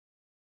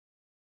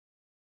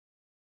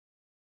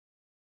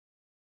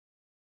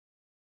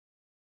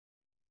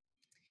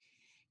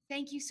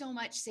Thank you so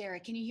much,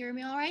 Sarah. Can you hear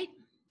me all right?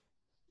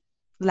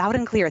 Loud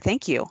and clear.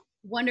 Thank you.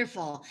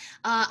 Wonderful.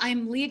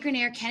 I'm Leah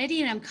Grenier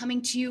Kennedy, and I'm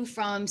coming to you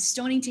from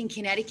Stonington,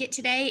 Connecticut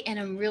today, and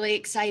I'm really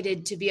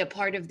excited to be a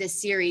part of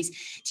this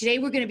series. Today,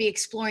 we're going to be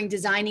exploring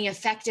designing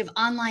effective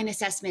online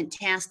assessment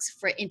tasks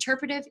for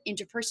interpretive,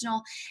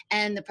 interpersonal,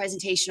 and the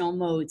presentational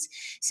modes.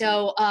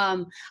 So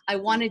I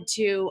wanted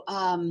to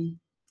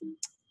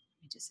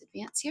just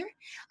advance here,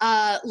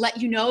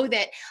 let you know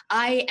that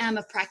I am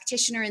a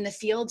practitioner in the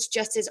field,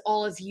 just as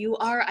all of you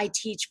are. I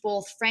teach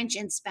both French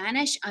and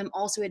Spanish. I'm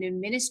also an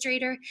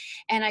administrator,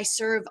 and I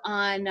serve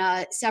on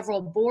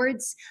several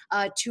boards,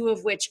 two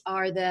of which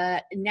are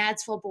the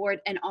NADSFL board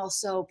and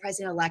also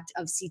president-elect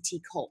of CT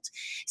Colt.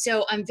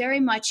 So I'm very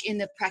much in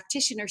the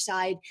practitioner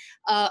side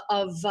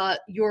of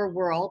your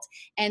world.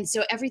 And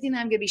so everything that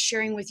I'm going to be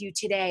sharing with you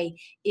today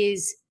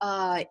is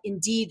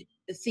indeed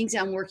the things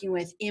I'm working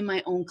with in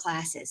my own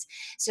classes.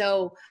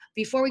 So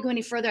before we go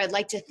any further, I'd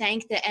like to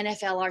thank the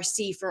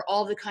NFLRC for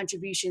all the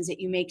contributions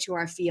that you make to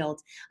our field.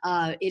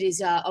 It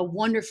is a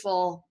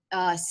wonderful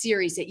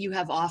series that you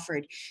have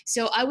offered.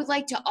 So I would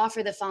like to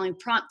offer the following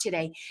prompt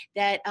today,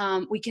 that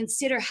we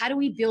consider how do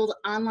we build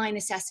online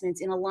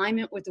assessments in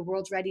alignment with the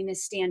world's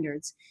readiness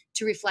standards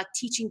to reflect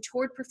teaching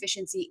toward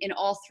proficiency in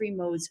all three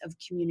modes of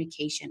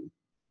communication.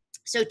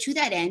 So to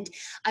that end,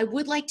 I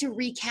would like to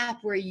recap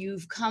where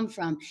you've come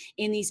from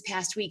in these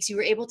past weeks. You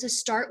were able to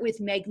start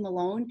with Meg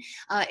Malone,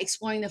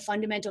 exploring the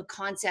fundamental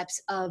concepts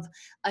of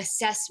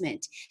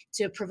assessment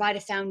to provide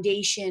a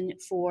foundation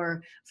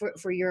for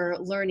your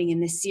learning in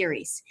this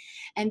series.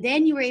 And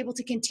then you were able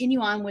to continue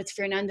on with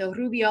Fernando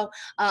Rubio,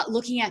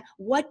 looking at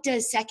what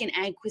does second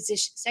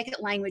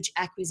language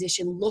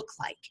acquisition look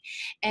like.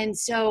 And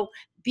so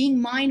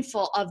being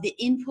mindful of the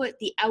input,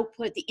 the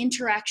output, the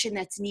interaction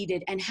that's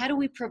needed, and how do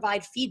we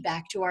provide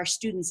feedback to our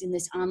students in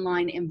this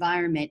online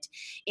environment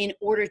in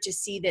order to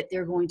see that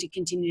they're going to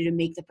continue to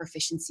make the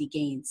proficiency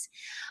gains.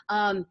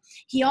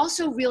 He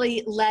also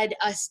really led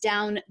us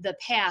down the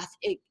path,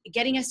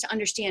 getting us to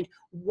understand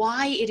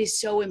why it is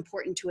so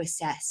important to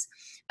assess.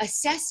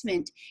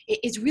 Assessment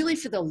is really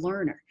for the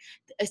learner.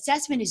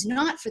 Assessment is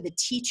not for the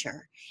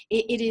teacher.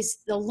 It is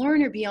the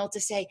learner being able to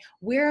say,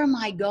 where am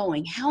I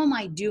going? How am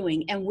I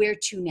doing? And where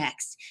to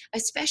next?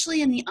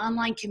 Especially in the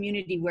online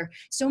community where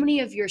so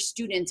many of your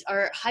students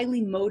are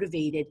highly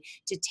motivated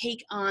to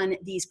take on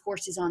these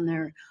courses on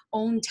their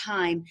own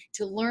time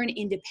to learn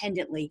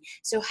independently.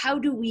 So how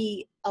do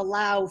we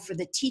allow for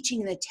the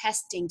teaching and the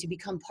testing to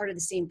become part of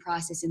the same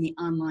process in the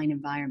online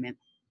environment?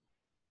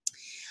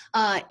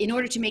 In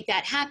order to make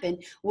that happen,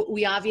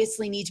 we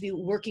obviously need to be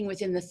working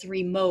within the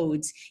three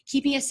modes,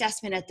 keeping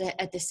assessment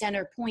at the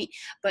center point,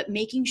 but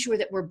making sure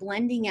that we're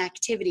blending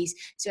activities.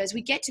 So as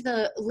we get to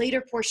the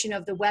later portion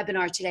of the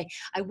webinar today,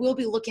 I will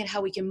be looking at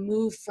how we can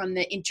move from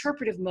the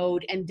interpretive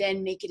mode and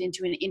then make it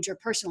into an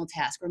interpersonal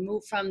task, or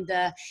move from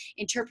the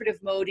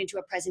interpretive mode into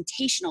a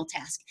presentational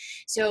task.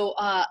 So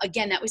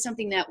again, that was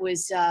something that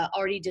was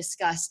already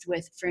discussed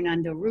with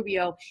Fernando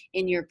Rubio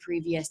in your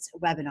previous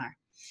webinar.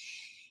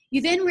 You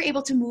then were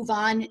able to move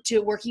on to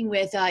working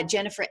with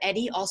Jennifer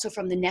Eddy, also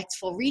from the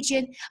NEXTful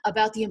region,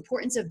 about the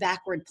importance of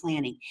backward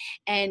planning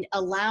and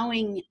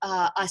allowing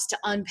us to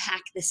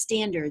unpack the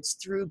standards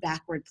through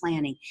backward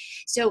planning.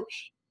 So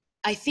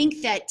I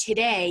think that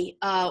today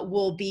there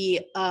will be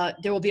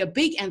a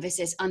big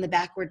emphasis on the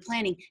backward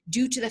planning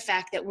due to the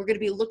fact that we're going to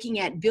be looking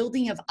at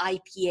building of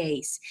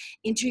IPAs,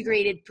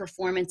 integrated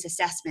performance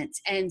assessments.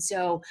 And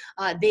so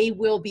they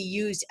will be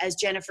used, as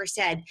Jennifer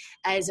said,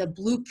 as a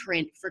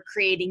blueprint for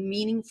creating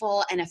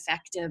meaningful and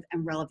effective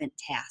and relevant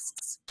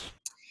tasks.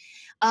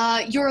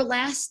 Your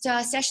last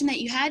session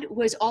that you had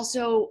was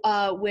also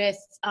with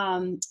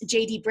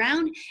J.D.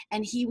 Brown,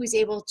 and he was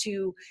able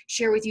to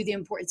share with you the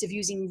importance of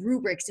using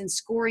rubrics and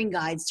scoring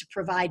guides to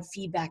provide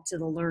feedback to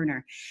the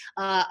learner.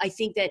 I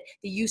think that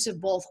the use of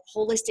both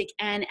holistic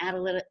and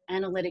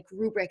analytic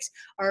rubrics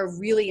are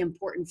really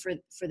important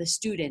for the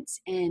students.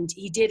 And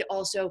he did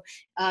also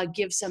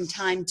give some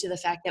time to the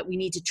fact that we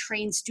need to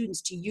train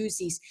students to use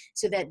these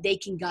so that they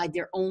can guide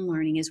their own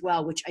learning as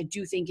well, which I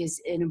do think is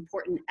an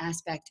important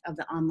aspect of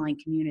the online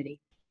community.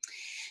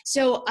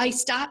 So I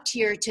stopped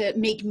here to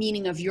make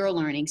meaning of your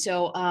learning.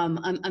 So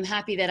I'm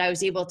happy that I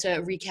was able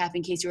to recap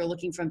in case you were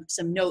looking for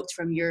some notes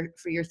for your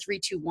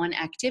 3-2-1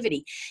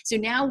 activity. So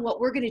now what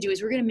we're going to do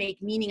is we're going to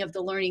make meaning of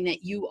the learning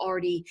that you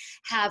already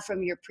have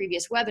from your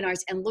previous webinars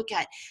and look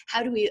at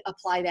how do we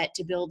apply that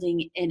to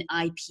building an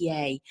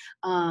IPA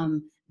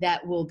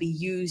that will be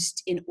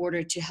used in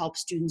order to help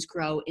students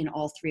grow in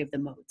all three of the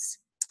modes.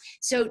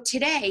 So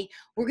today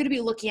we're going to be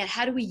looking at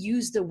how do we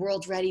use the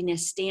World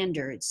Readiness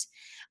Standards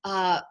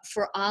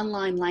for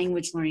online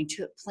language learning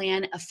to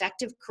plan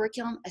effective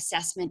curriculum,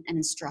 assessment, and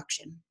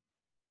instruction.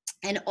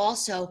 And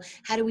also,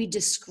 how do we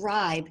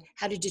describe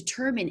how to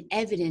determine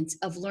evidence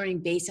of learning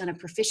based on a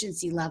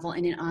proficiency level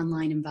in an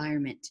online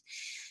environment?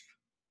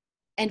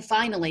 And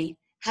finally,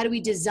 How do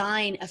we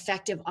design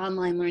effective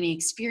online learning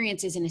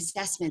experiences and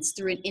assessments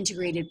through an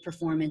integrated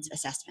performance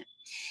assessment?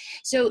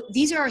 So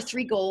these are our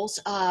three goals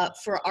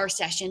for our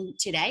session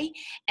today.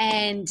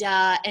 And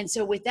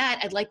so with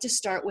that, I'd like to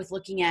start with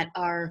looking at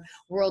our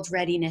world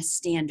readiness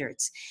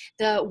standards.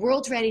 The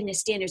world readiness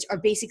standards are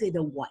basically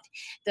the what.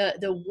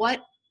 The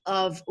what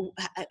of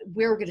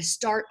where we're going to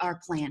start our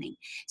planning.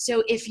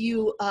 So if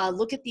you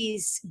look at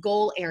these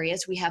goal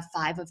areas, we have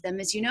 5 of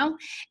them, as you know,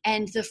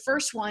 and the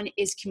first one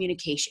is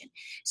communication.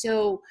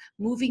 So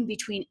moving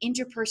between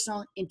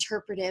interpersonal,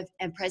 interpretive,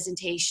 and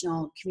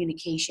presentational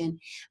communication,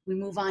 we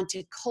move on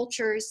to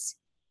cultures,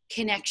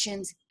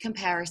 connections,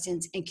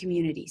 comparisons, and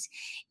communities.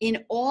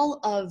 In all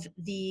of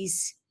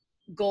these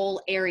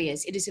goal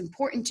areas, it is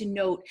important to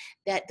note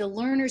that the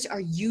learners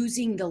are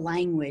using the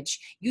language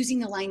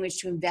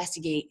to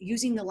investigate,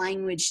 using the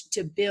language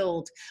to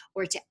build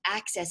or to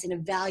access and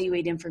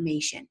evaluate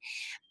information.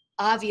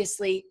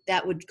 Obviously,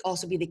 that would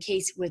also be the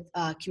case with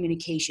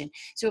communication.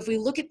 So if we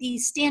look at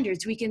these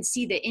standards, we can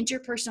see that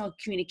interpersonal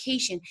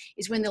communication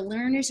is when the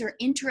learners are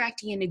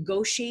interacting and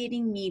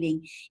negotiating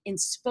meeting in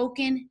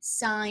spoken,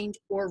 signed,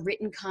 or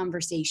written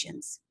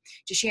conversations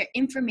to share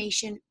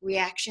information,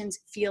 reactions,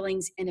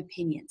 feelings, and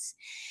opinions.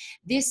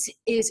 This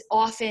is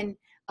often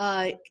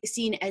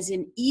seen as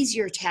an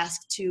easier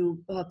task to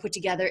put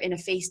together in a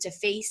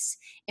face-to-face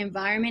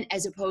environment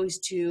as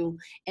opposed to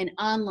an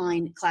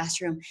online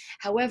classroom.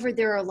 However,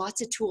 there are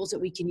lots of tools that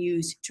we can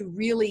use to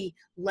really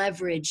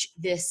leverage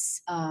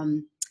this,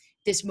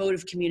 this mode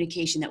of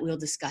communication that we'll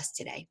discuss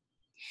today.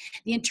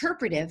 The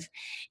interpretive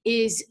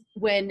is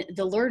when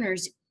the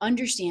learners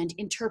understand,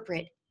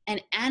 interpret,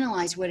 and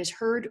analyze what is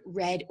heard,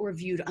 read, or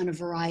viewed on a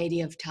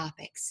variety of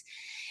topics.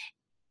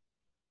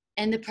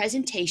 And the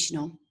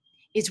presentational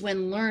is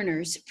when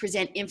learners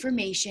present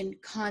information,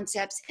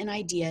 concepts, and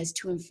ideas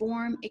to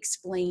inform,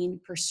 explain,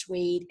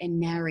 persuade, and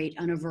narrate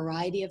on a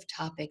variety of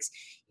topics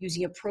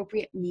using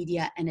appropriate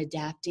media and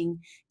adapting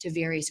to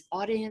various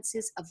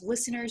audiences of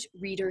listeners,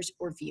 readers,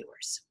 or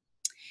viewers.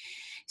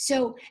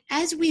 So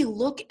as we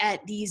look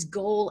at these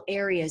goal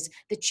areas,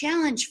 the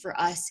challenge for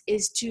us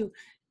is to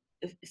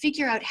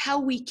figure out how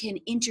we can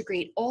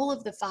integrate all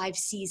of the 5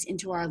 C's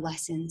into our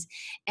lessons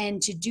and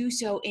to do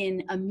so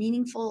in a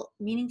meaningful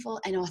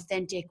and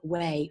authentic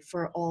way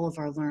for all of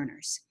our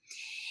learners.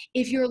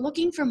 If you're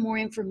looking for more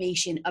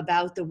information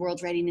about the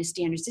World Readiness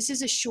Standards, this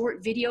is a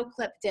short video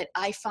clip that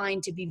I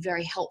find to be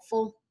very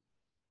helpful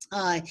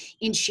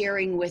in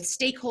sharing with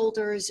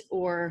stakeholders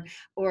or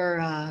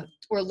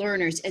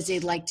learners as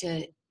they'd like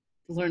to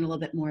learn a little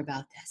bit more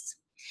about this.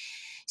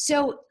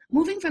 So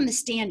moving from the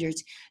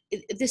standards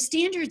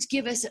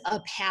give us a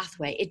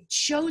pathway. It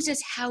shows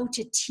us how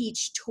to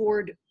teach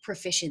toward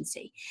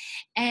proficiency.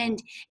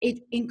 And it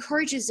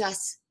encourages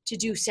us to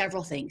do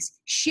several things.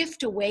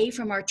 Shift away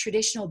from our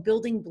traditional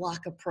building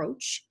block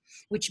approach,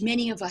 which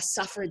many of us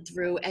suffered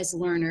through as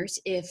learners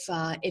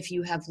if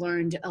you have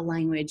learned a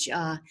language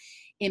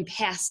in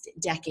past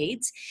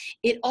decades.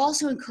 It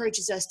also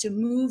encourages us to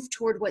move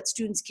toward what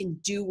students can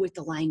do with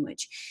the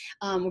language.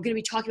 We're going to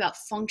be talking about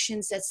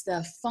functions. That's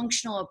the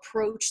functional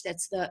approach.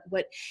 That's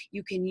what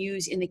you can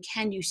use in the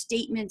can you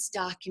statements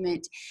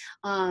document.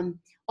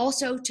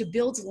 Also to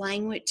build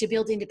language, to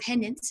build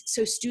independence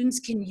so students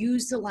can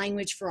use the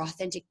language for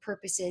authentic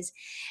purposes.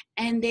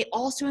 And they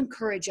also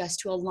encourage us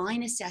to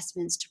align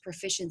assessments to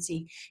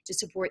proficiency to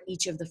support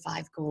each of the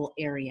 5 goal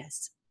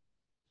areas.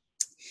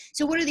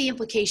 So what are the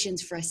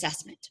implications for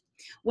assessment?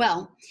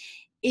 Well,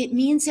 it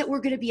means that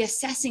we're going to be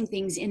assessing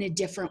things in a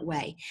different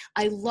way.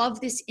 I love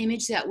this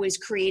image that was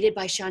created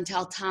by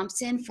Chantal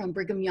Thompson from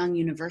Brigham Young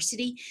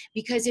University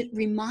because it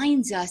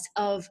reminds us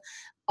of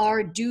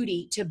our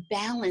duty to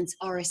balance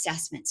our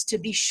assessments, to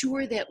be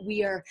sure that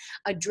we are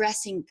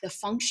addressing the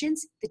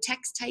functions, the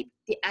text type,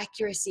 the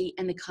accuracy,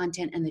 and the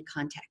content and the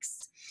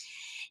context.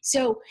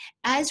 So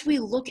as we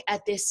look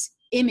at this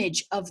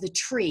image of the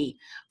tree,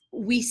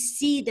 we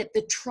see that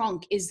the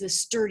trunk is the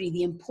sturdy,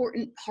 the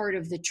important part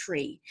of the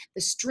tree,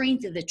 the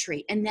strength of the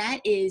tree, and that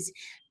is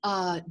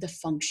the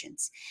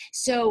functions.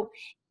 So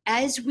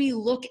as we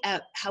look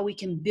at how we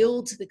can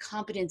build the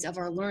competence of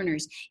our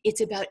learners,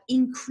 it's about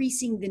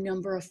increasing the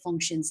number of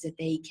functions that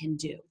they can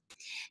do.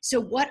 So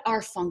what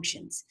are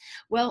functions?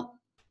 Well,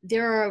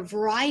 there are a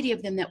variety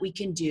of them that we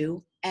can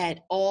do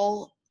at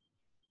all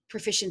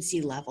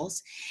proficiency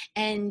levels,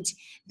 and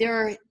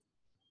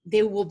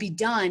they will be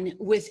done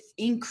with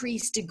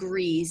increased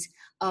degrees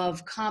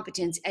of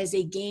competence as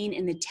they gain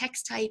in the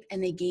text type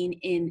and they gain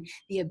in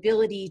the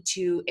ability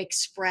to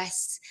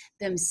express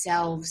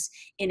themselves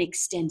in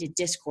extended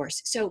discourse.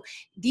 So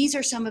these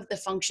are some of the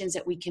functions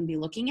that we can be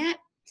looking at.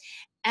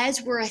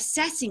 As we're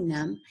assessing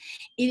them,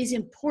 it is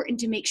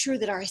important to make sure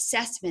that our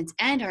assessments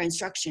and our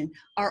instruction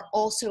are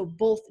also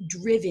both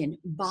driven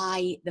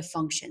by the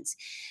functions.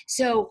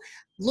 So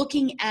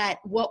looking at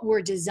what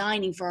we're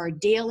designing for our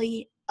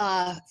daily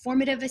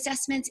formative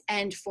assessments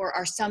and for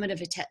our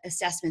summative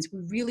assessments, we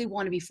really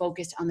want to be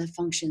focused on the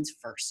functions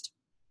first.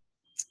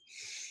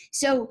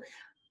 So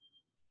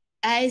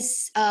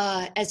as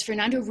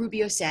Fernando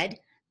Rubio said,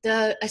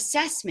 the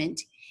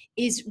assessment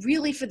is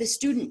really for the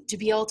student to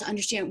be able to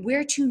understand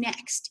where to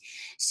next.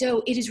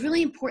 So it is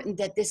really important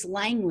that this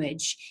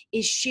language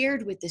is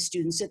shared with the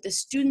students, so that the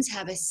students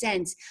have a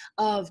sense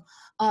of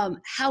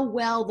how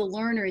well the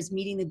learner is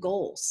meeting the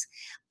goals.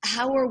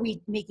 How are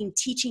we making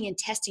teaching and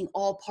testing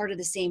all part of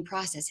the same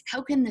process?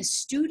 How can the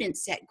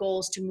students set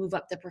goals to move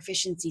up the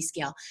proficiency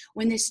scale?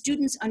 When the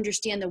students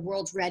understand the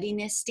world's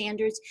readiness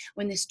standards,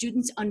 when the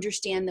students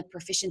understand the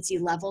proficiency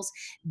levels,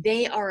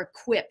 they are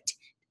equipped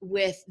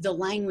with the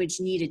language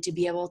needed to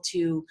be able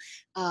to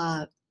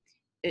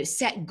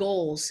set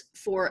goals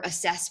for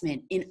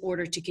assessment in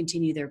order to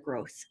continue their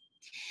growth.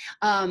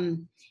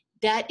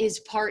 That is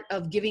part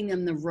of giving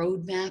them the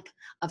roadmap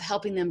of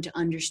helping them to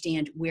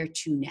understand where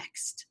to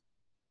next.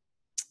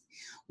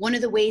 One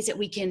of the ways that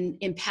we can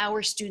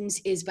empower students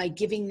is by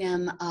giving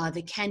them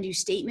the can-do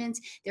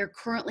statements. They're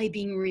currently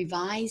being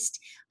revised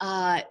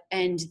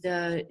and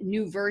the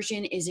new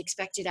version is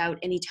expected out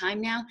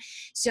anytime now.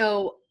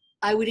 So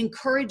I would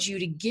encourage you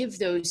to give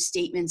those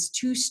statements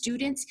to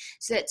students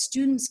so that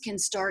students can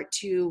start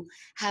to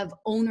have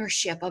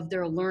ownership of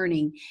their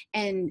learning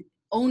and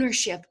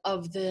ownership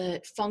of the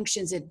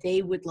functions that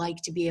they would like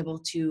to be able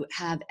to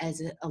have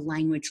as a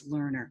language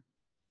learner.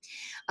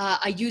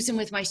 I use them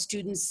with my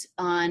students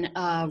on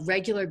a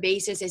regular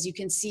basis. As you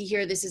can see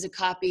here, this is a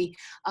copy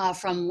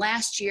from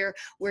last year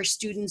where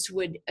students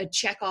would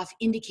check off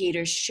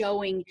indicators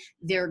showing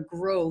their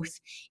growth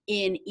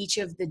in each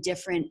of the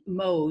different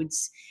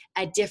modes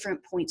at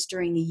different points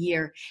during the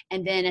year.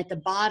 And then at the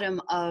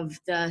bottom of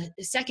the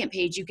second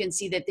page, you can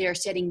see that they're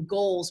setting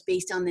goals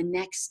based on the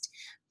next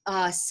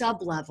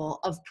sub-level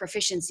of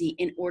proficiency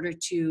in order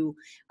to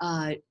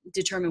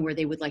determine where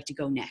they would like to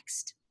go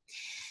next.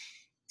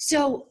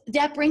 So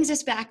that brings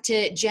us back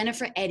to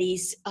Jennifer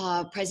Eddy's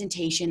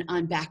presentation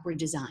on backward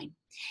design.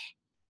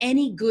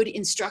 Any good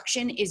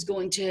instruction is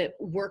going to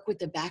work with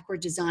the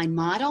backward design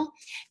model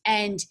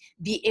and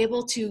be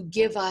able to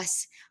give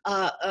us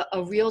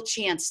a real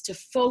chance to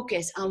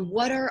focus on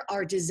what are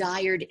our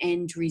desired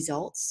end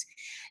results.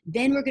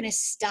 Then we're going to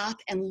stop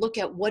and look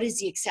at what is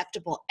the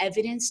acceptable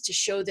evidence to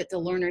show that the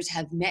learners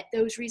have met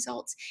those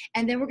results.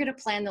 And then we're going to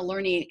plan the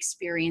learning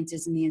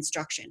experiences in the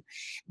instruction.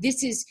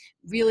 This is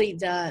really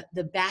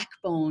the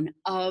backbone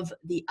of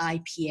the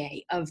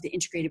IPA, of the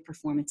Integrated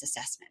Performance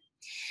Assessment.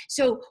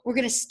 So we're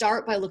going to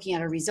start by looking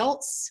at our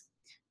results.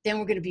 Then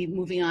we're going to be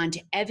moving on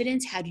to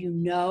evidence. How do you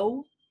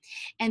know?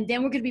 And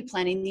then we're going to be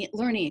planning the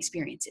learning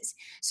experiences.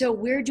 So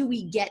where do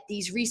we get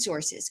these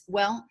resources?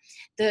 Well,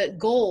 the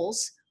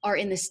goals are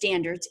in the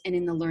standards and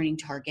in the learning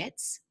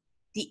targets.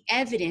 The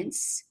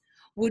evidence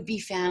would be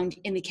found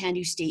in the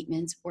can-do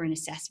statements or in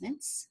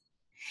assessments.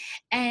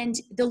 And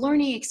the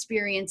learning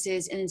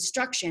experiences and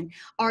instruction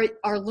are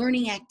our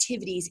learning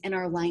activities and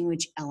our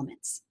language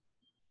elements.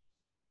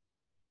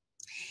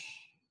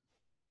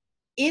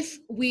 If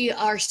we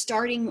are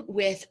starting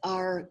with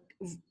our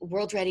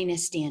world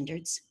readiness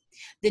standards,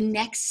 the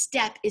next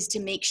step is to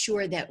make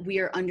sure that we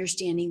are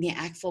understanding the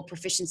ACTFL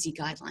proficiency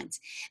guidelines.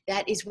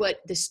 That is what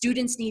the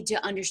students need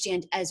to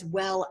understand as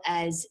well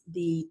as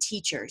the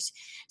teachers,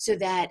 so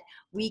that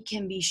we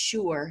can be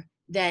sure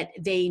that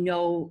they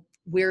know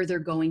where they're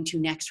going to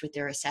next with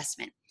their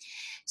assessment.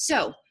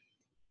 So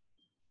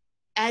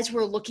as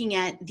we're looking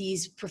at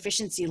these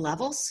proficiency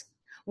levels,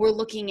 we're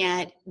looking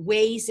at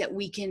ways that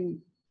we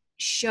can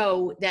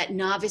show that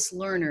novice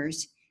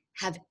learners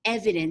have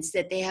evidence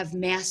that they have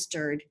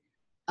mastered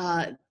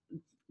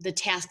the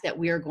task that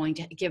we are going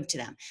to give to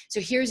them. So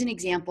here's an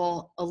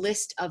example, a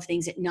list of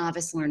things that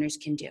novice learners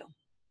can do.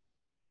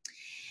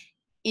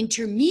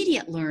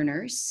 Intermediate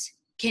learners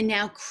can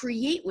now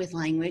create with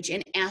language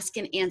and ask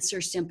and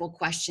answer simple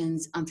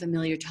questions on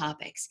familiar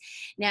topics.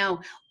 Now,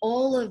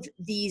 all of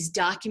these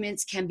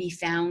documents can be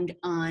found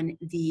on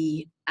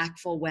the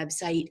ACTFL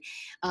website.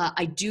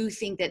 I do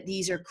think that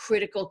these are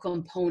critical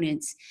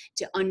components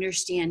to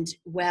understand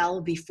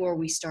well before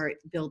we start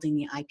building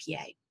the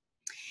IPA.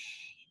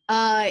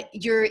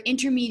 Your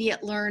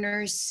intermediate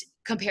learners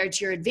compared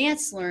to your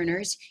advanced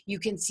learners, you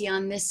can see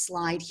on this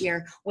slide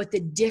here what the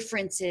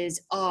differences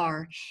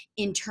are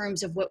in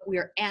terms of what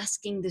we're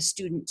asking the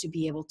student to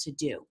be able to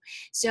do.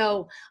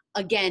 So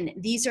again,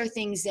 these are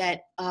things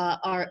that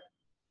are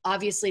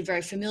obviously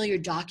very familiar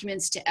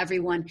documents to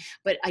everyone,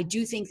 but I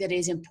do think that it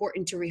is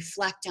important to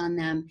reflect on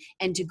them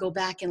and to go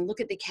back and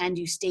look at the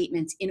can-do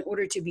statements in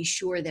order to be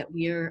sure that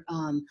we're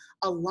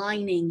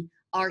aligning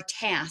our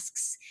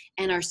tasks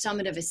and our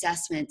summative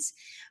assessments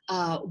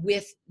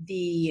with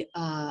the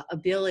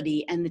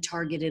ability and the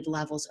targeted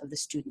levels of the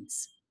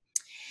students.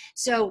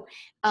 So,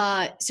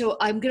 so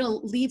I'm going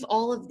to leave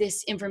all of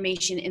this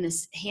information in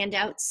the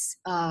handouts,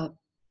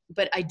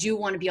 but I do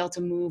want to be able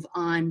to move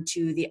on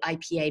to the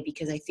IPA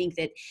because I think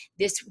that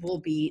this will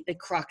be the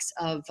crux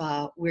of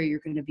where you're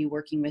going to be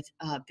working with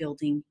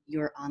building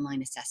your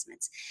online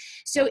assessments.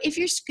 So if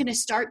you're going to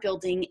start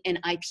building an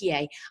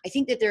IPA, I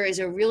think that there is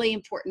a really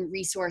important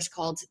resource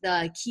called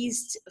the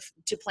Keys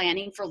to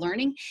Planning for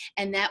Learning,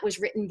 and that was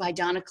written by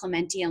Donna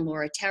Clementi and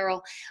Laura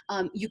Terrell.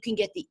 You can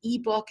get the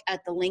ebook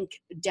at the link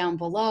down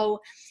below,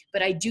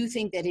 but I do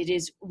think that it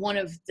is one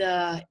of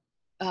the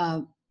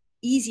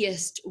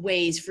easiest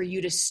ways for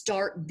you to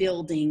start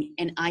building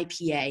an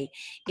IPA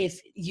if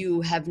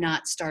you have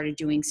not started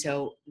doing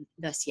so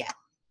thus yet.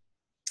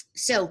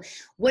 So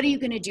what are you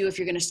going to do if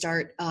you're going to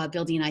start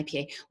building an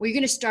IPA? Well, you're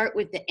going to start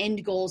with the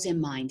end goals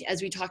in mind,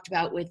 as we talked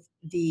about with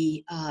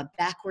the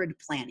backward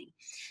planning.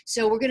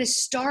 So we're going to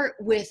start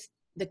with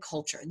the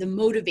culture, the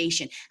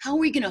motivation. How are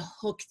we going to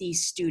hook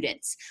these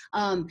students?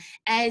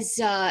 As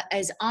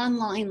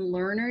online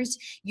learners,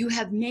 you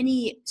have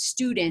many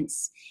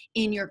students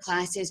in your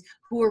classes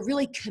who are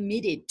really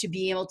committed to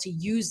be able to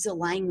use the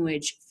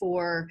language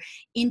for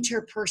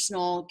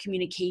interpersonal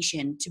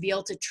communication, to be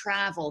able to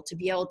travel, to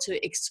be able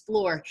to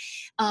explore.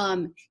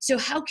 So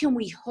how can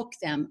we hook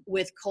them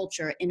with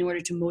culture in order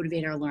to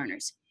motivate our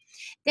learners?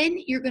 Then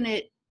you're going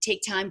to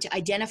take time to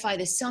identify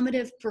the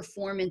summative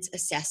performance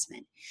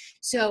assessment.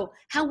 So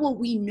how will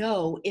we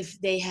know if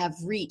they have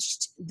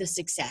reached the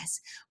success?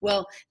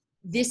 Well,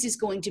 this is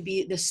going to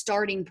be the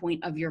starting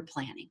point of your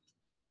planning.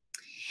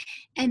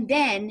 And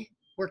then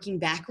working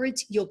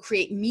backwards, you'll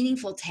create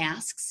meaningful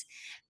tasks,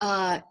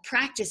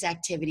 practice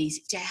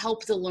activities to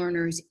help the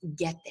learners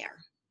get there.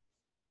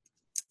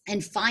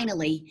 And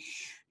finally,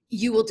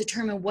 you will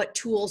determine what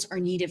tools are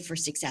needed for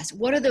success.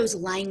 What are those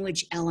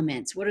language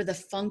elements? What are the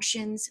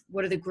functions?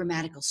 What are the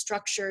grammatical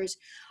structures?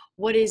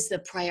 What is the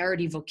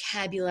priority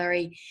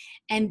vocabulary?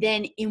 And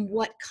then in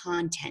what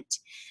content?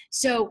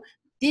 So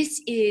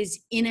this is,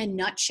 in a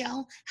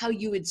nutshell, how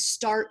you would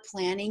start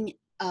planning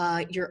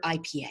your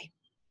IPA.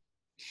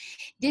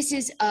 This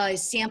is a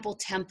sample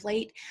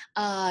template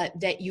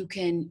that you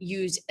can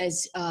use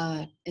as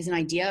an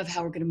idea of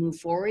how we're going to move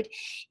forward.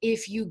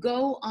 If you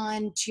go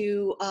on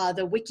to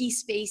the Wiki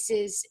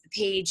Spaces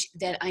page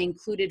that I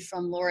included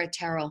from Laura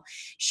Terrell,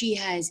 she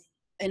has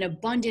an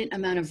abundant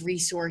amount of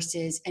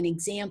resources and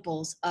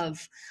examples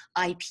of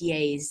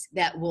IPAs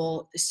that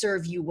will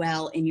serve you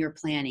well in your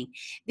planning.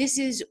 This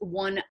is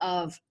one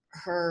of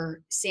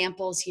her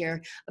samples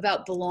here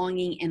about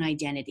belonging and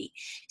identity.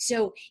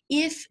 So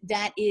if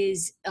that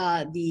is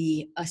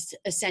the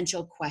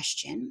essential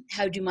question,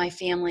 how do my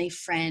family,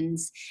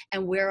 friends,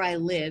 and where I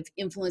live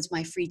influence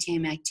my free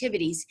time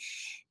activities?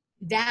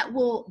 That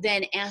will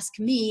then ask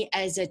me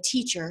as a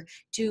teacher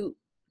to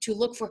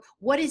look for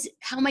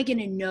how am I going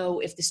to know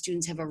if the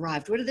students have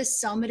arrived? What are the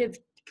summative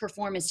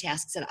performance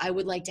tasks that I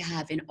would like to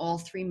have in all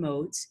three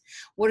modes?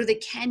 What are the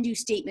can-do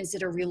statements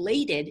that are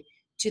related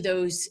to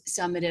those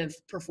summative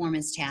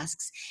performance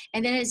tasks?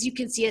 And then, as you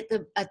can see at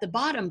the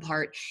bottom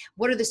part,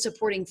 what are the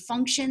supporting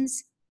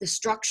functions, the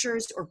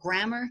structures or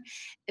grammar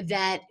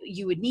that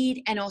you would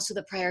need, and also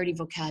the priority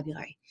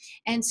vocabulary.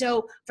 And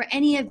so for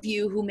any of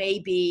you who may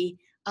be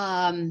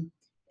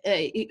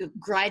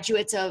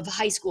graduates of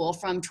high school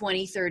from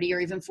 20, 30, or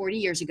even 40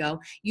 years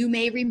ago, you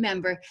may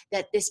remember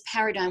that this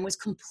paradigm was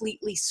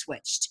completely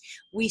switched.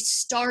 We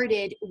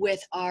started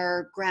with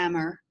our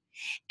grammar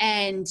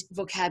and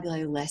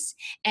vocabulary lists,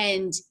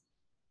 and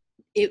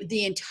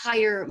the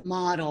entire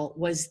model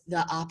was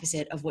the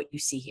opposite of what you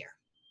see here.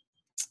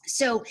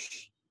 So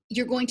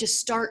you're going to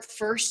start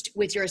first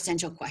with your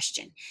essential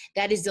question.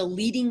 That is the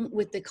leading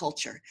with the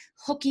culture,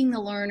 hooking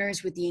the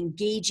learners with the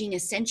engaging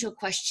essential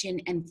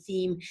question and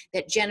theme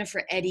that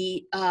Jennifer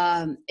Eddy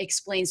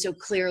explained so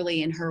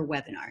clearly in her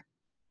webinar.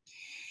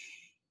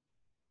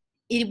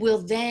 It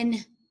will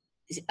then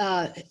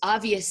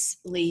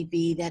obviously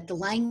be that the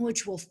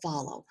language will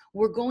follow.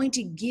 We're going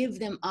to give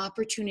them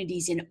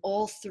opportunities in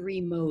all three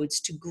modes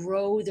to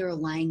grow their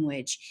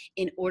language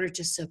in order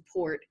to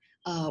support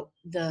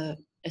the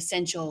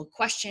essential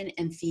question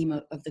and theme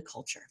of the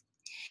culture.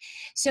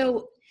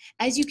 So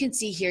as you can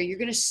see here, you're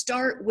going to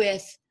start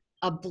with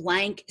a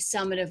blank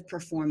summative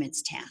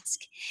performance task,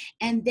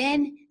 and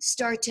then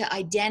start to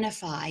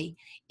identify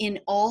in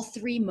all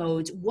three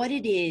modes what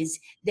it is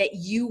that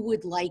you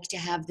would like to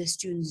have the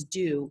students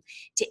do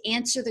to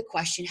answer the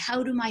question,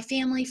 how do my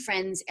family,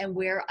 friends, and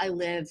where I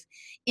live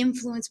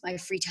influence my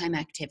free time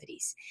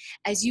activities?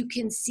 As you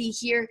can see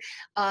here,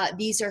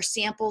 these are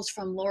samples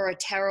from Laura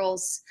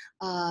Terrell's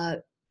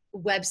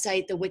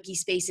website, the Wiki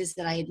Spaces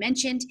that I had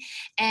mentioned,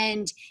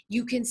 and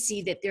you can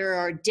see that there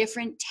are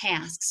different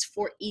tasks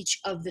for each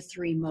of the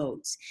three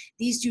modes.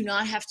 These do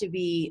not have to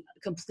be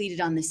completed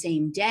on the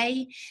same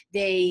day.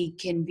 They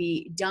can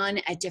be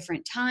done at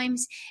different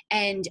times,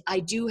 and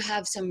I do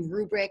have some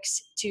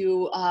rubrics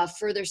to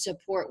further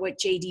support what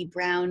J.D.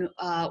 Brown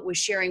was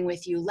sharing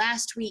with you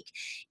last week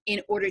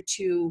in order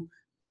to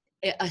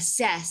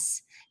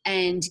assess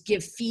and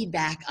give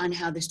feedback on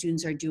how the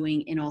students are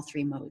doing in all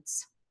three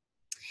modes.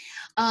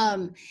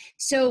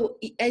 So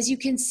as you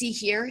can see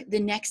here, the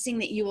next thing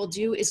that you will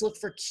do is look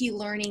for key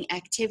learning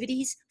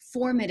activities,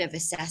 formative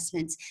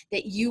assessments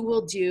that you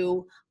will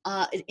do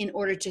in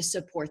order to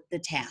support the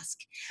task.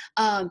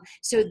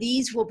 So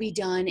these will be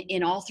done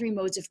in all three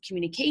modes of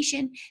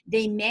communication.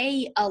 They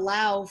may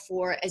allow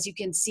for, as you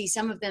can see,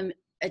 some of them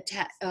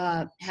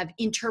have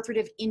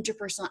interpretive,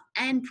 interpersonal,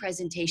 and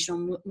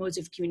presentational modes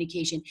of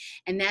communication.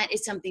 And that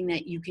is something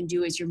that you can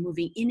do as you're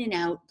moving in and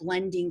out,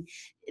 blending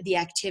the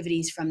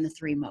activities from the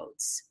three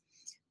modes.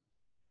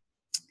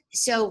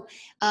 So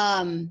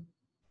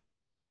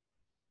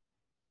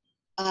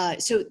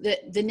So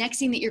the next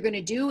thing that you're going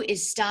to do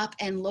is stop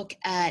and look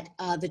at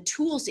the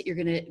tools that you're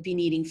going to be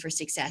needing for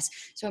success.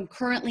 So I'm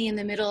currently in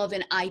the middle of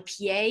an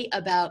IPA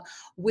about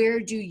where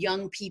do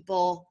young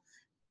people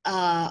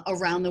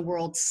around the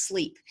world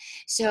sleep.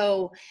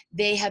 So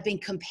they have been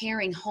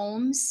comparing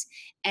homes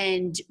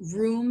and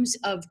rooms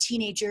of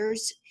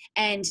teenagers.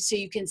 And so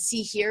you can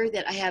see here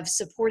that I have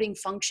supporting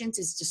functions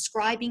is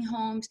describing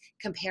homes,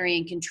 comparing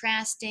and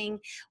contrasting.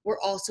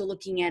 We're also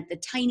looking at the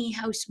tiny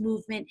house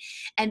movement.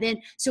 And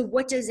then, so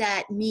what does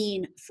that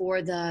mean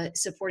for the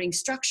supporting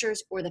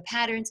structures or the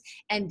patterns?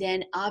 And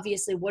then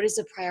obviously, what is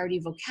the priority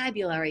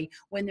vocabulary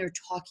when they're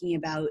talking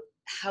about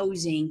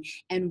housing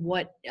and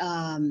what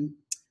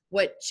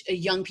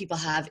young people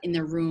have in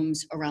their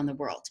rooms around the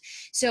world.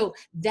 So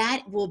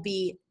that will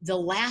be the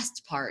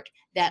last part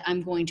that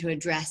I'm going to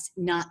address,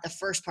 not the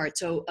first part.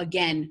 So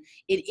again,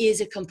 it is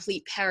a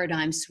complete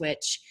paradigm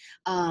switch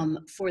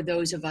for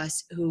those of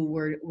us who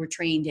were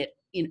trained it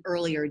in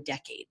earlier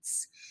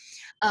decades.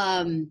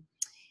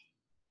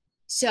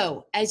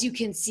 So as you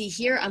can see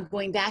here, I'm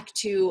going back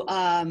to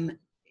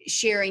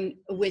sharing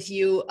with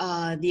you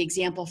the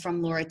example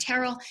from Laura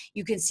Terrell.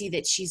 You can see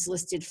that she's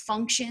listed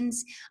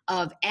functions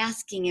of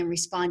asking and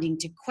responding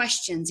to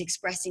questions,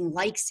 expressing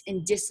likes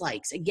and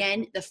dislikes.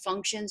 Again, the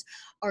functions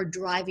are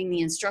driving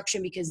the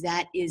instruction because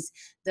that is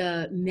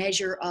the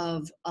measure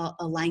of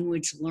a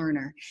language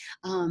learner.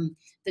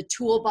 The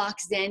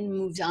toolbox then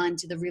moves on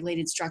to the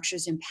related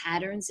structures and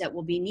patterns that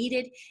will be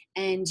needed.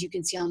 And you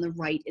can see on the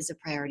right is a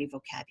priority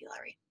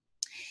vocabulary.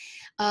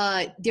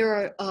 There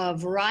are a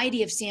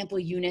variety of sample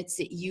units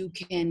that you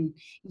can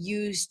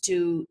use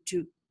to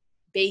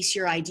base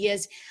your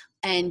ideas.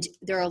 And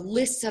there are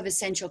lists of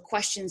essential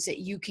questions that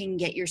you can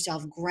get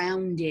yourself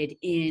grounded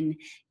in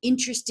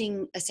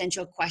interesting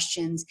essential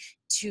questions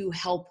to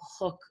help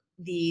hook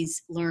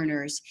these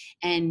learners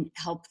and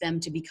help them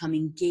to become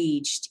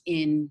engaged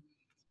in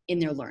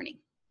their learning.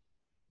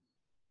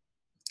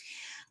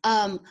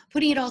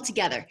 Putting it all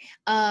together,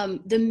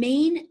 the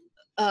main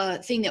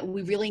thing that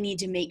we really need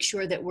to make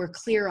sure that we're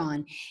clear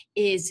on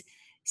is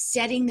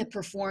setting the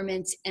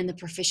performance and the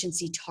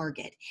proficiency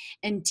target.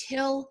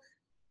 Until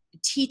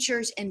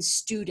teachers and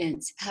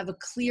students have a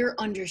clear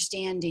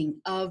understanding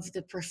of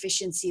the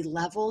proficiency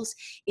levels,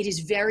 it is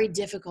very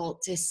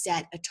difficult to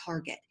set a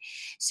target.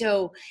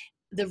 So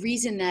the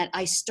reason that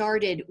I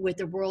started with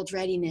the world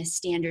readiness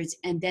standards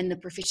and then the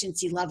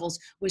proficiency levels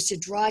was to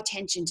draw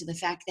attention to the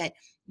fact that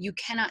you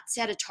cannot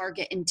set a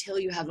target until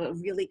you have a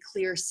really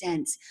clear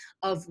sense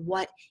of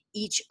what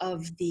each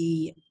of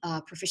the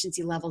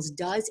proficiency levels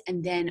does,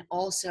 and then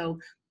also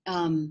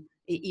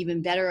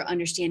even better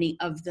understanding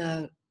of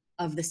the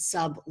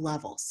sub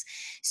levels.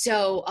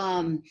 So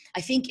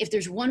I think if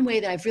there's one way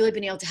that I've really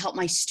been able to help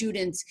my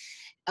students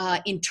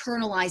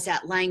internalize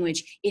that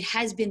language, it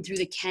has been through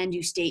the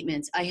can-do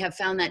statements. I have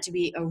found that to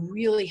be a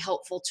really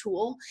helpful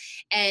tool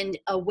and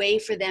a way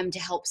for them to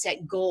help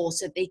set goals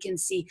so that they can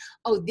see,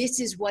 oh,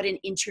 this is what an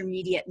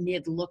intermediate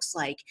mid looks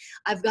like.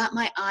 I've got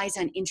my eyes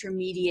on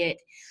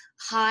intermediate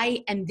high,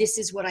 and this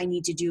is what I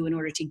need to do in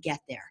order to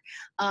get there.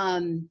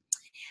 Then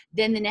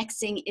the next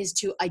thing is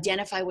to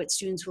identify what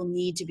students will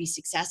need to be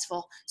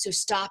successful. So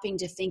stopping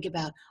to think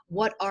about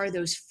what are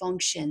those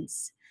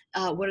functions,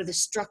 what are the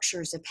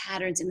structures, the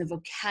patterns, and the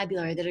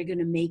vocabulary that are going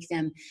to make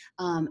them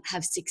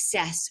have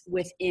success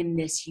within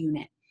this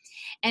unit.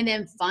 And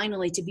then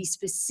finally, to be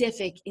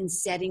specific in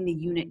setting the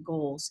unit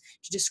goals,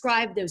 to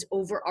describe those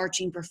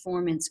overarching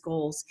performance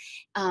goals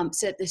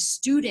so that the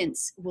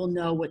students will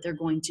know what they're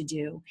going to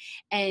do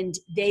and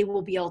they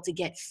will be able to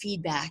get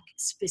feedback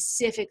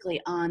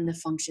specifically on the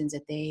functions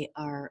that they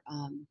are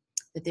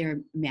that they're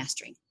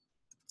mastering.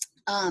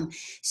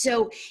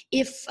 So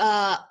if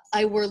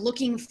I were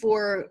looking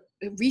for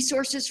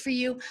resources for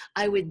you,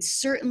 I would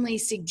certainly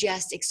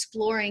suggest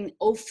exploring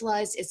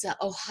OFLA's. It's the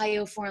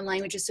Ohio Foreign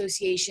Language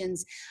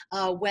Association's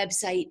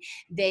website.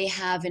 They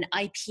have an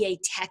IPA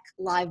Tech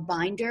Live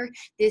Binder.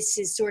 This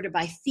is sort of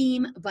by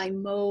theme, by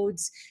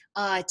modes,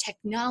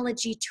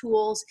 technology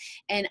tools,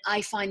 and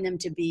I find them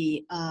to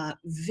be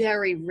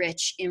very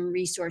rich in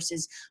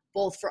resources,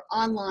 both for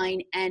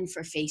online and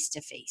for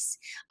face-to-face.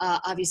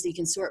 Obviously, you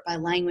can sort by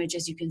language,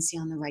 as you can see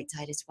on the right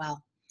side as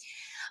well.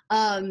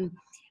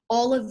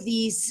 All of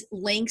these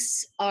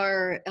links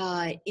are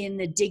in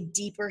the Dig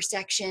Deeper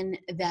section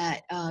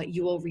that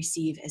you will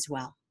receive as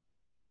well.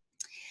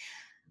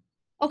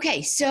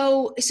 Okay,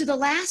 so the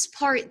last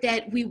part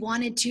that we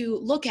wanted to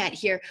look at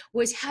here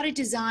was how to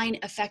design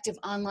effective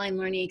online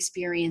learning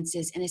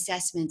experiences and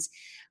assessments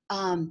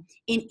in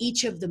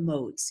each of the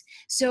modes.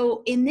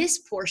 So in this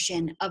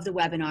portion of the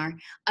webinar,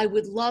 I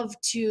would love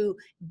to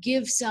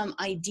give some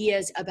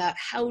ideas about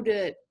how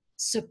to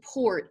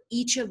support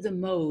each of the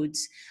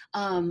modes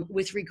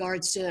with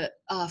regards to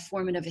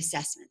formative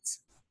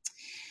assessments.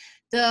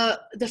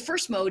 The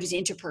first mode is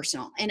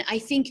interpersonal, and I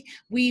think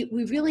we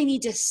really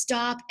need to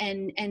stop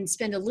and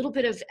spend a little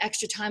bit of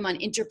extra time on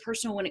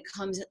interpersonal when it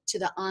comes to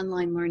the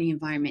online learning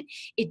environment.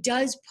 It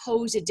does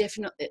pose a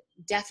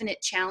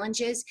definite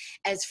challenges,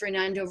 as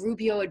Fernando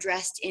Rubio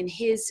addressed in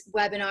his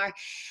webinar.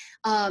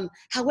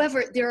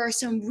 However, there are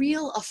some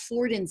real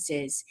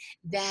affordances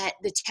that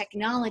the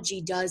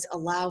technology does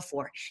allow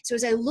for. So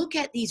as I look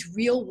at these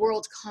real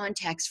world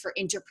contexts for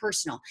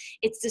interpersonal,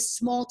 it's the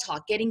small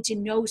talk, getting to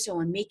know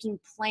someone, making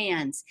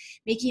plans,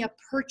 making a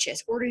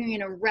purchase, ordering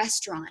in a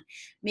restaurant,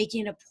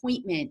 making an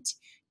appointment,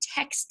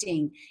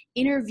 texting,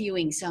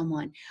 interviewing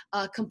someone,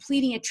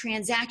 completing a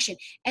transaction.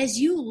 As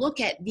you look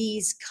at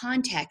these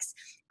contexts,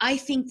 I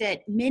think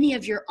that many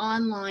of your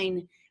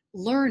online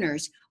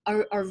learners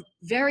are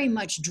very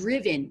much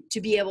driven to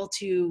be able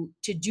to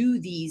do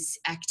these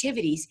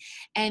activities.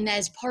 And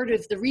as part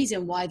of the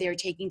reason why they're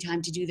taking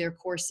time to do their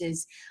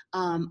courses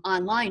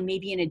online,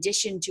 maybe in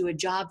addition to a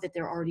job that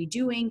they're already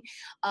doing,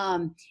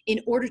 in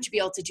order to be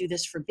able to do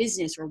this for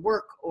business or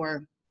work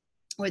or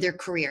their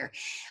career.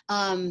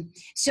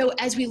 So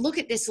as we look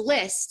at this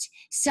list,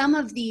 some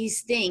of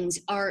these things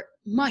are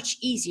much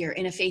easier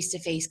in a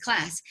face-to-face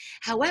class.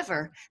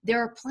 However, there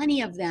are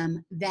plenty of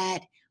them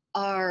that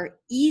are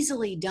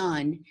easily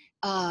done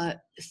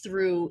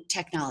through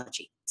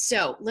technology.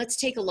 So let's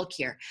take a look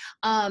here.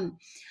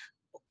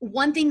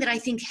 One thing that I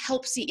think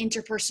helps the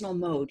interpersonal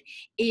mode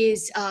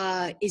is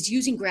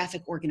using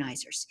graphic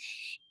organizers.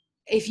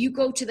 If you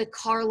go to the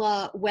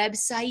Carla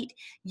website,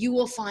 you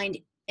will find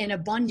an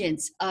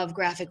abundance of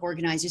graphic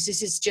organizers.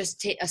 This is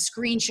just a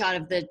screenshot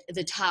of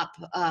the top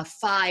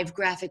 5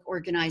 graphic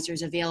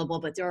organizers available,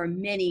 but there are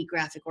many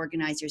graphic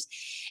organizers.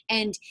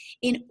 And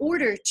in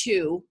order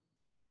to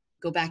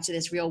go back to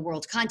this real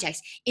world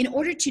context, in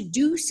order to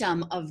do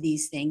some of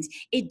these things,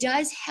 it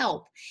does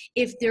help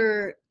if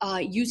they're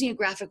using a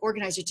graphic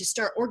organizer to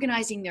start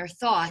organizing their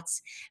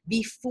thoughts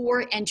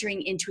before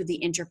entering into the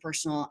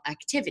interpersonal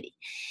activity.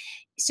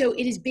 So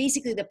it is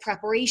basically the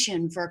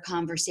preparation for a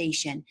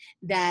conversation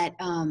that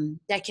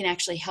that can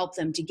actually help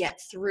them to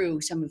get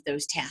through some of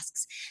those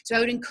tasks. So I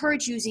would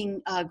encourage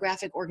using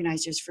graphic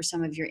organizers for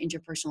some of your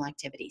interpersonal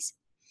activities.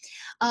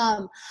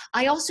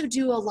 I also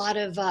do a lot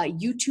of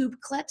YouTube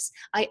clips.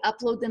 I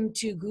upload them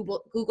to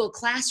Google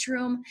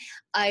Classroom.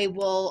 I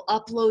will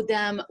upload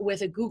them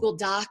with a Google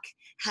Doc,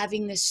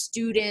 having the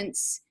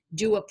students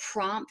do a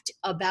prompt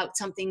about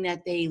something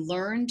that they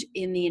learned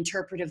in the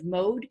interpretive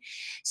mode.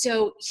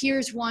 So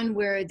here's one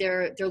where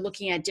they're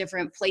looking at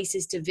different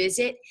places to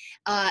visit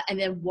and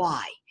then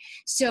why.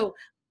 So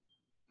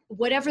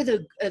whatever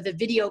the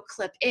video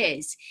clip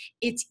is,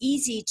 it's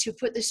easy to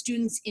put the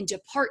students into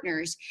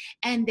partners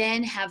and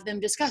then have them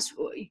discuss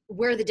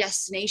where are the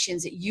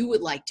destinations that you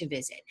would like to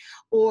visit,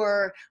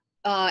 or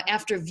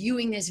after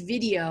viewing this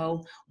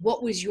video,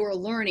 what was your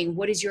learning?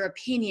 What is your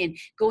opinion?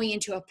 Going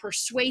into a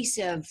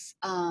persuasive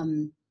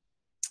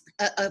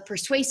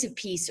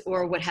piece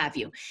or what have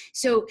you.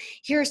 So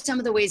here are some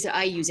of the ways that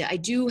I use it. I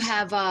do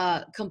have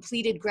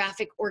completed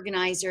graphic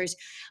organizers,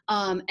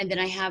 and then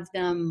I have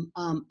them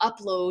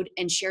upload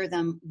and share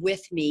them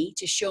with me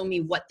to show me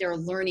what their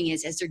learning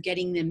is as they're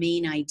getting the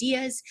main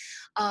ideas,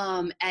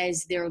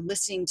 as they're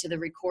listening to the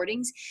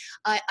recordings.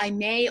 I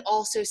may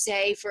also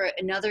say, for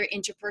another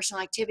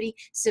interpersonal activity,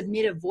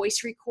 submit a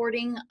voice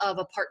recording of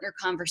a partner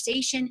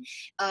conversation.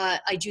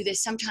 I do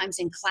this sometimes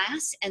in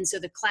class, and so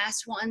the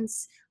class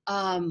ones,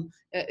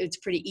 it's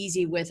pretty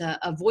easy with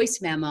a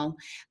voice memo,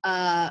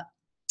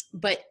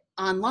 but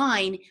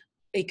online,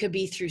 it could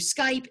be through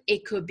Skype,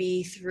 it could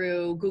be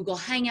through Google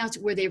Hangouts,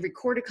 where they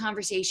record a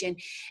conversation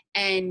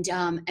and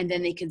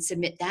then they can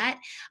submit that,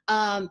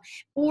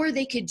 or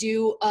they could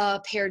do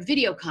a paired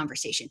video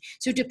conversation.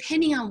 So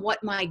depending on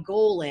what my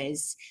goal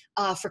is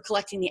for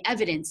collecting the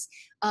evidence,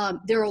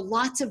 there are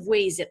lots of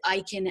ways that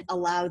I can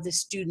allow the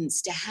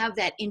students to have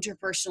that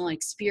interpersonal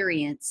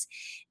experience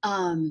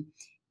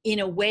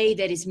in a way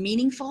that is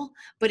meaningful,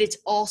 but it's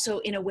also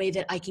in a way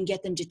that I can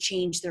get them to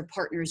change their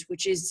partners,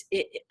 which is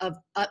of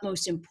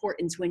utmost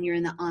importance when you're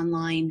in the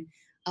online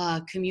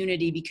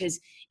community, because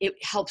it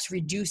helps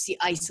reduce the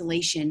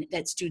isolation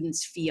that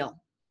students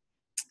feel.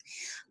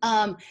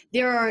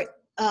 There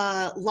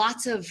are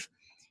lots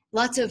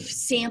of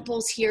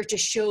samples here to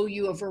show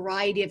you a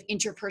variety of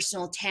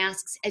interpersonal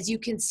tasks. As you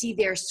can see,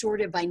 they're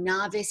sorted by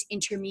novice,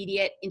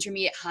 intermediate,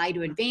 high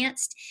to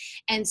advanced.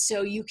 And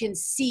so you can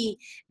see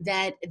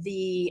that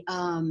the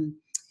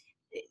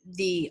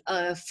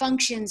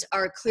functions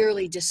are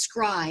clearly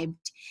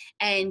described,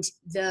 and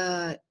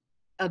the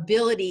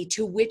ability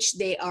to which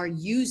they are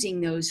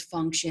using those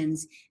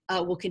functions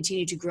will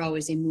continue to grow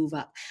as they move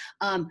up.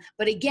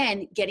 But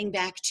again, getting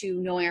back to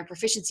knowing our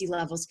proficiency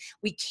levels,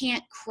 we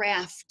can't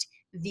craft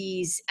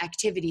these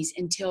activities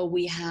until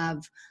we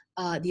have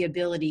the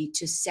ability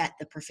to set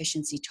the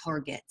proficiency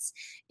targets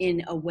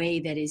in a way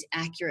that is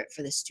accurate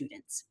for the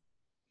students.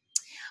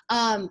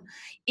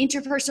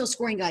 Interpersonal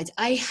scoring guides.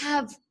 I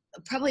have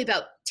probably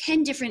about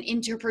 10 different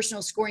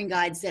interpersonal scoring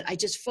guides that I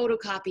just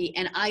photocopy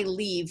and I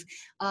leave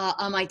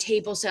on my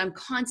table. So I'm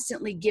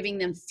constantly giving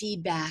them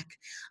feedback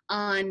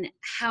on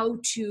how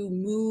to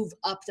move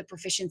up the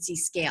proficiency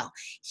scale.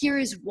 Here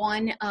is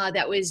one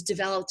that was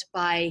developed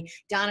by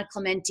Donna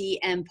Clementi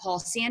and Paul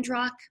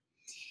Sandrock.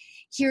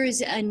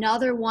 Here's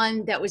another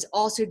one that was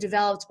also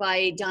developed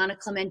by Donna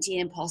Clementi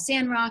and Paul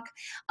Sandrock.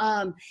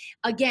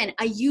 Again,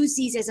 I use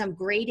these as I'm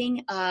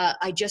grading.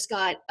 I just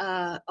got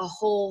a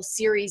whole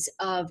series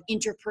of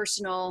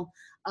interpersonal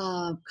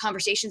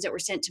conversations that were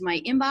sent to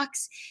my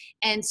inbox.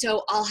 And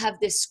so I'll have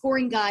this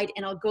scoring guide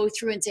and I'll go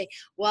through and say,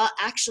 well,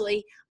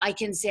 actually, I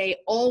can say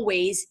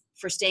always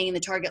for staying in the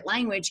target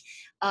language,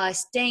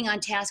 staying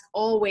on task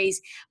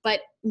always,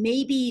 but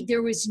maybe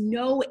there was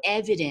no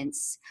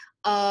evidence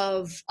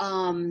of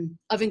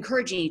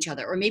encouraging each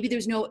other, or maybe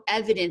there's no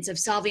evidence of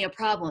solving a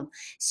problem.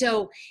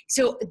 So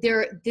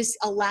this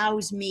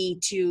allows me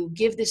to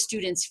give the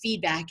students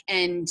feedback,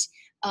 and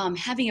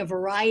having a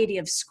variety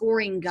of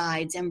scoring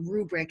guides and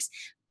rubrics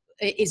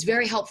is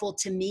very helpful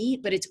to me,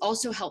 but it's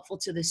also helpful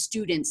to the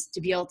students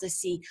to be able to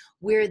see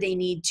where they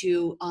need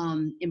to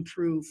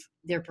improve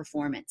their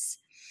performance.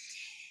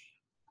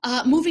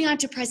 Moving on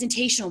to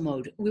presentational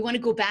mode, we want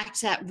to go back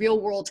to that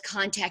real world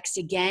context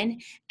again.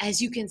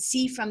 As you can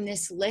see from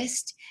this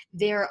list,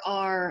 there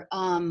are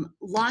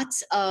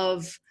lots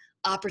of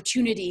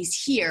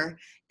opportunities here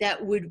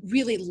that would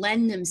really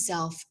lend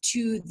themselves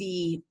to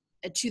the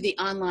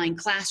online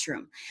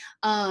classroom.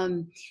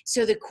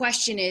 So the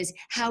question is,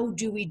 how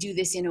do we do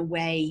this in a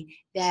way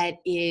that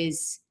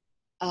is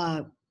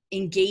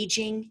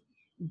engaging,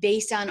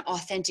 based on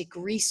authentic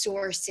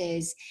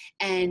resources,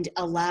 and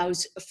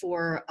allows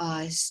for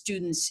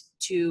students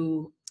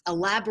to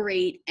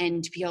elaborate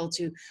and to be able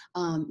to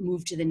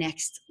move to the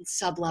next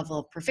sub-level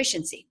of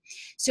proficiency.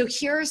 So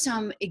here are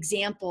some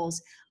examples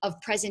of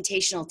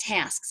presentational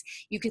tasks.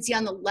 You can see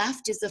on the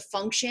left is the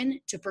function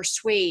to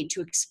persuade,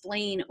 to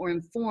explain or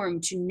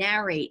inform, to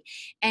narrate.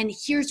 And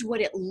here's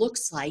what it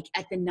looks like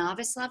at the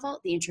novice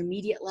level, the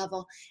intermediate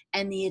level,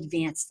 and the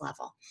advanced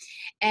level.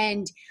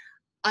 And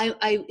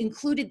I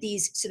included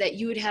these so that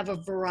you would have a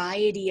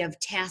variety of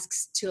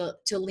tasks to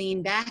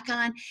lean back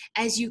on.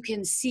 As you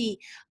can see,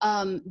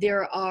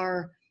 there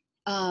are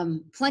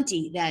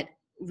plenty that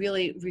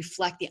really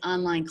reflect the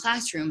online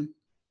classroom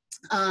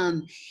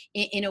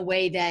in a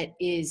way that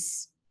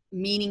is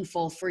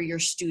meaningful for your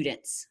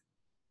students.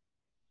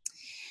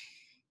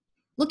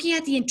 Looking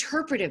at the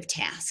interpretive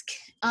task,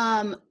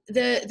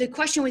 the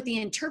question with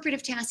the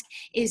interpretive task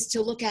is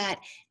to look at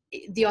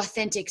the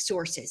authentic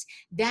sources.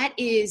 That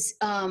is,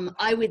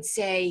 I would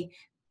say,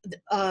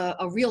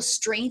 a real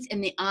strength in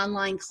the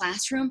online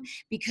classroom,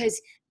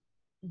 because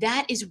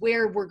that is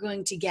where we're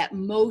going to get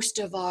most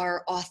of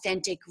our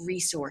authentic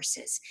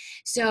resources.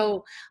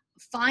 So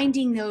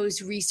finding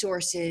those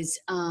resources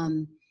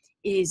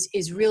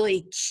is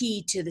really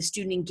key to the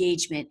student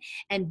engagement.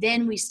 And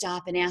then we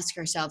stop and ask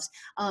ourselves,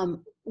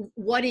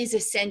 what is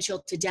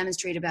essential to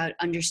demonstrate about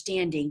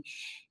understanding?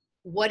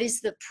 What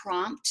is the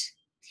prompt?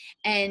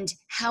 And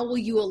how will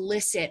you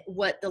elicit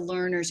what the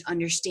learners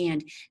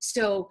understand?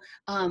 So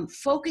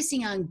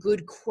focusing on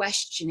good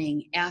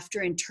questioning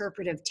after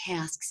interpretive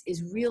tasks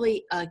is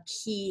really a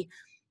key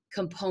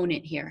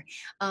component here.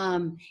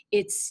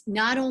 It's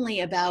not only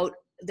about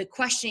the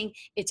questioning,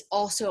 it's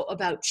also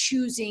about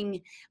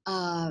choosing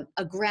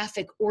a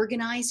graphic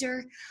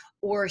organizer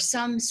or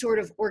some sort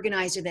of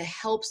organizer that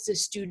helps the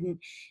student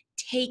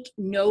take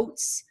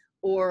notes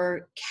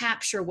or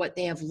capture what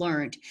they have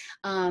learned.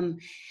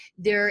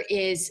 There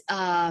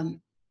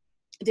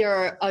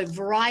are a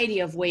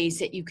variety of ways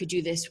that you could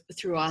do this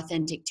through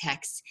authentic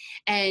text.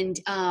 And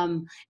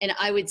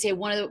I would say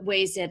one of the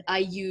ways that I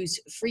use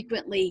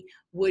frequently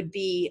would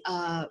be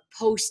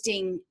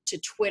posting to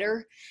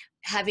Twitter,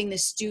 having the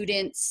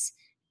students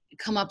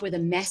come up with a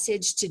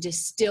message to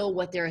distill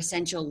what their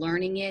essential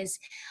learning is,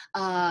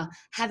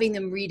 having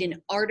them read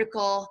an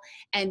article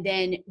and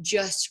then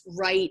just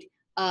write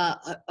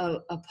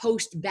a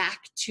post back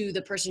to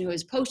the person who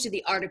has posted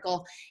the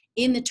article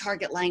in the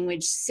target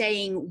language,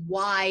 saying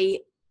why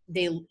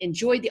they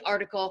enjoyed the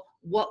article,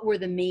 what were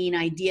the main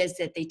ideas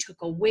that they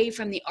took away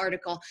from the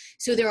article.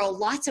 So there are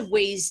lots of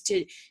ways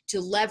to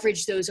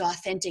leverage those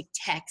authentic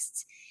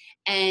texts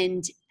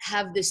and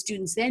have the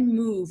students then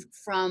move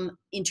from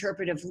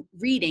interpretive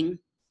reading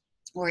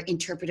or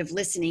interpretive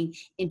listening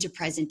into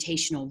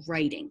presentational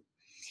writing.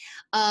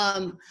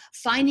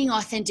 Finding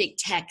authentic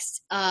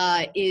text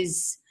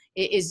is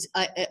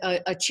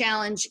a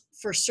challenge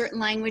for certain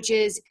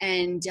languages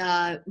and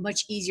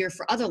much easier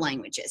for other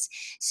languages.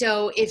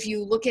 So if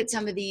you look at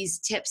some of these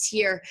tips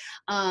here,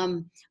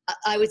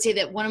 I would say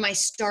that one of my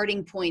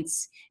starting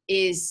points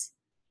is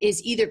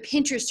either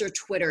Pinterest or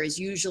Twitter is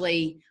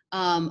usually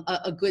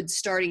a good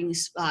starting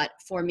spot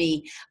for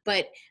me.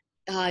 But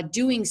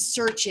doing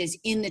searches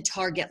in the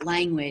target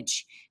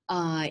language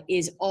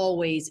is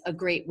always a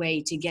great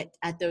way to get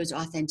at those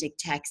authentic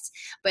texts.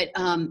 But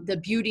the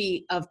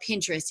beauty of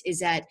Pinterest is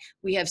that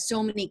we have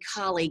so many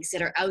colleagues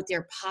that are out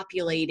there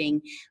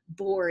populating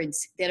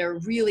boards that are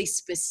really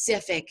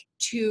specific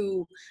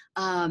to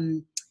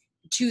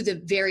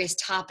the various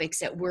topics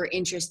that we're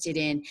interested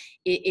in.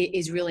 It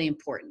is really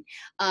important.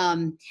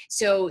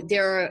 So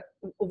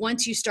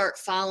once you start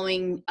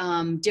following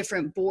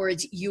different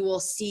boards, you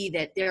will see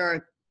that there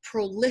are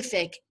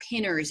prolific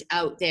pinners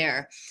out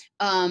there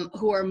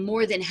who are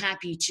more than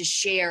happy to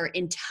share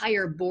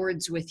entire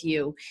boards with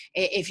you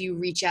if you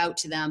reach out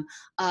to them.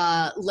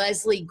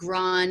 Leslie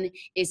Gran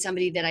is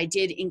somebody that I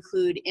did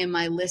include in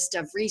my list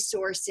of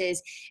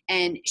resources,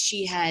 and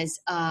she has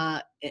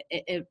a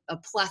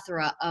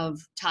plethora of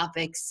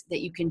topics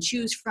that you can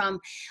choose from.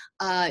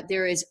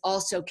 There is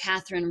also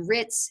Catherine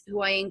Ritz,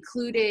 who I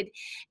included,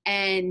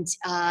 and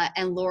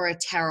Laura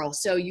Terrell.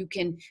 So you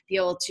can be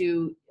able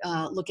to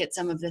look at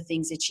some of the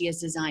things that she has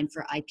designed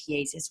for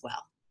IPAs as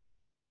well.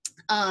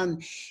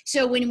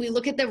 So when we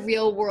look at the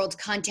real world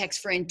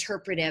context for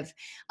interpretive,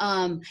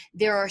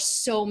 there are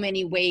so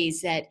many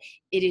ways that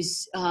it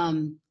is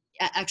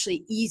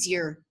actually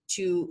easier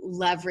to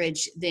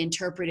leverage the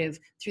interpretive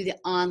through the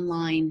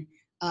online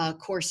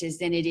courses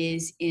than it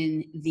is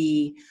in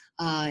the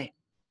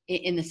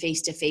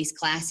face-to-face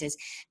classes.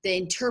 The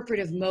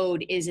interpretive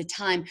mode is a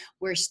time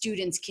where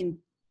students can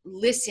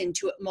listen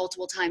to it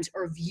multiple times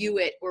or view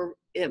it or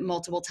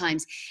multiple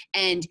times,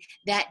 and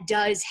that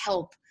does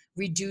help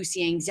reduce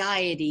the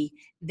anxiety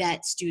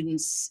that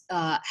students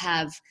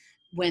have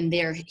when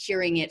they're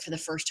hearing it for the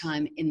first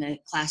time in the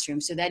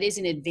classroom. So that is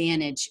an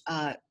advantage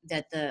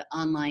that the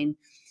online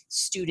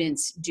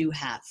students do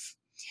have.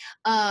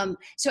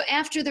 So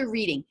after the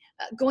reading,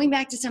 going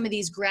back to some of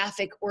these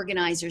graphic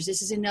organizers,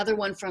 this is another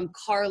one from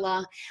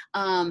Carla,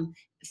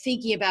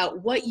 thinking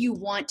about what you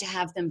want to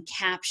have them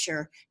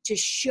capture to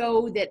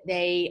show that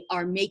they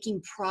are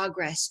making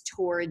progress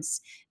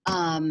towards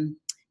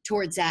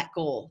that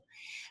goal.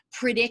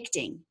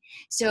 Predicting.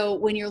 So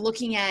when you're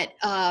looking at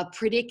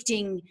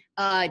predicting,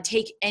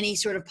 take any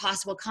sort of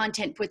possible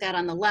content, put that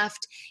on the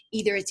left.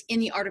 Either it's in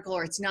the article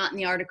or it's not in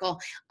the article.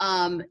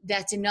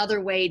 That's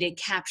another way to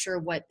capture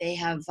what they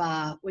have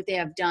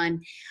done.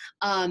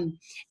 And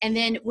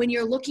then when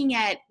you're looking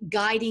at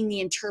guiding the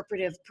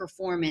interpretive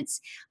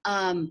performance,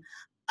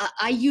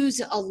 I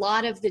use a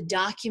lot of the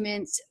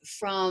documents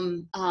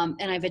from,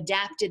 and I've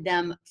adapted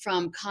them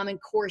from Common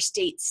Core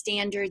State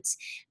Standards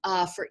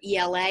for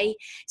ELA.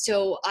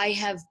 So I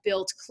have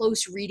built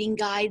close reading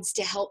guides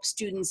to help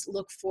students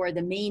look for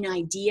the main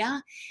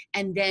idea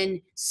and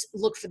then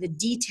look for the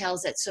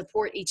details that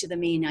support each of the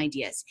main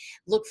ideas.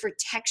 Look for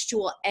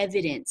textual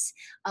evidence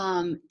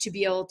to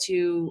be able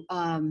to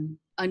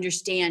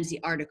understand the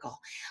article.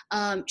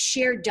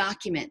 Share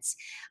documents.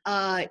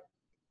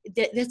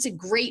 That's a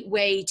great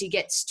way to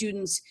get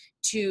students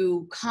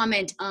to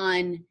comment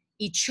on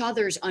each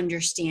other's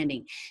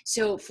understanding.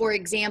 So for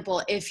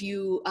example, if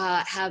you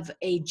have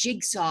a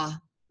jigsaw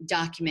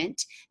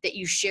document that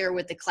you share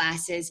with the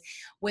classes,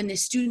 when the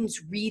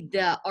students read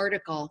the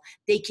article,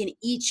 they can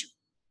each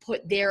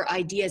put their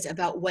ideas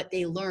about what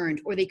they learned,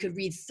 or they could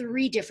read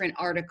 3 different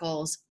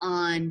articles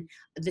on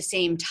the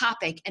same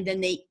topic, and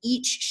then they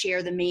each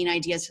share the main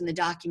ideas from the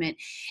document.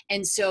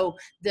 And so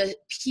the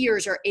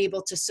peers are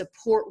able to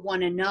support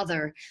one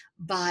another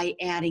by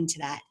adding to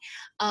that.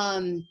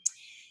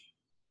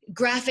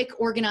 Graphic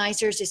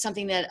organizers is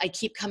something that I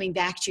keep coming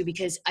back to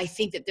because I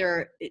think that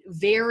they're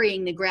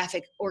varying the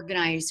graphic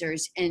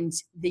organizers and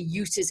the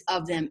uses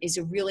of them is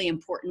a really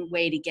important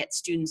way to get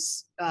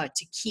students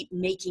to keep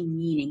making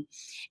meaning.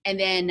 And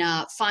then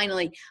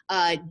finally,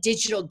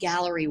 digital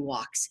gallery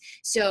walks.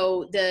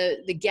 So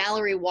the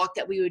gallery walk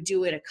that we would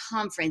do at a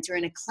conference or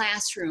in a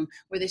classroom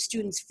where the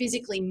students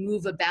physically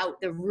move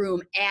about the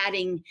room,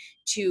 adding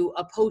to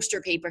a poster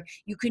paper,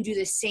 you can do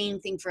the same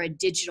thing for a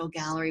digital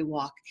gallery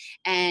walk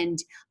and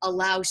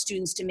allow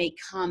students to make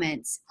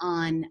comments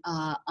on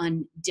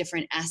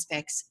different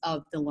aspects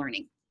of the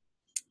learning.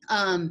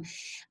 I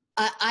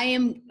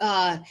am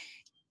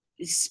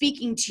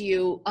speaking to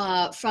you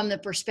from the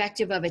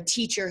perspective of a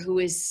teacher who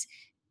is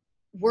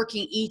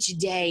working each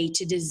day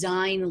to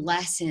design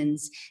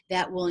lessons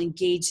that will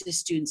engage the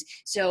students.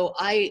 So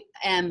I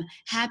am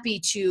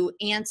happy to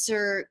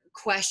answer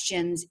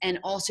questions and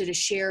also to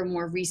share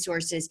more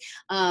resources.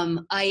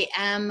 I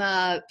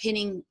am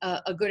pinning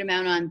a good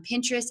amount on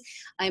Pinterest.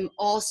 I'm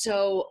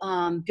also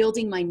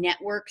building my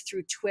network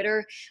through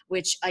Twitter,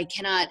 which I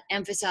cannot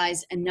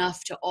emphasize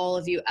enough to all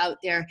of you out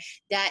there.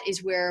 That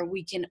is where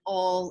we can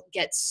all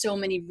get so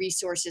many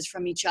resources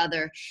from each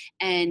other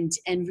and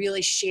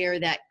really share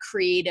that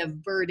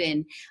creative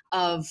burden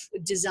of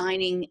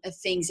designing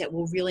things that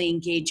will really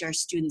engage our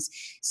students.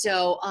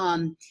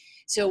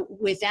 So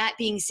with that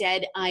being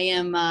said, I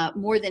am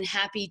more than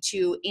happy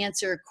to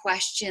answer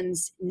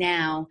questions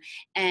now,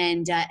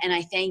 and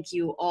I thank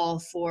you all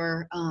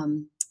for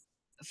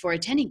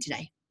attending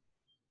today.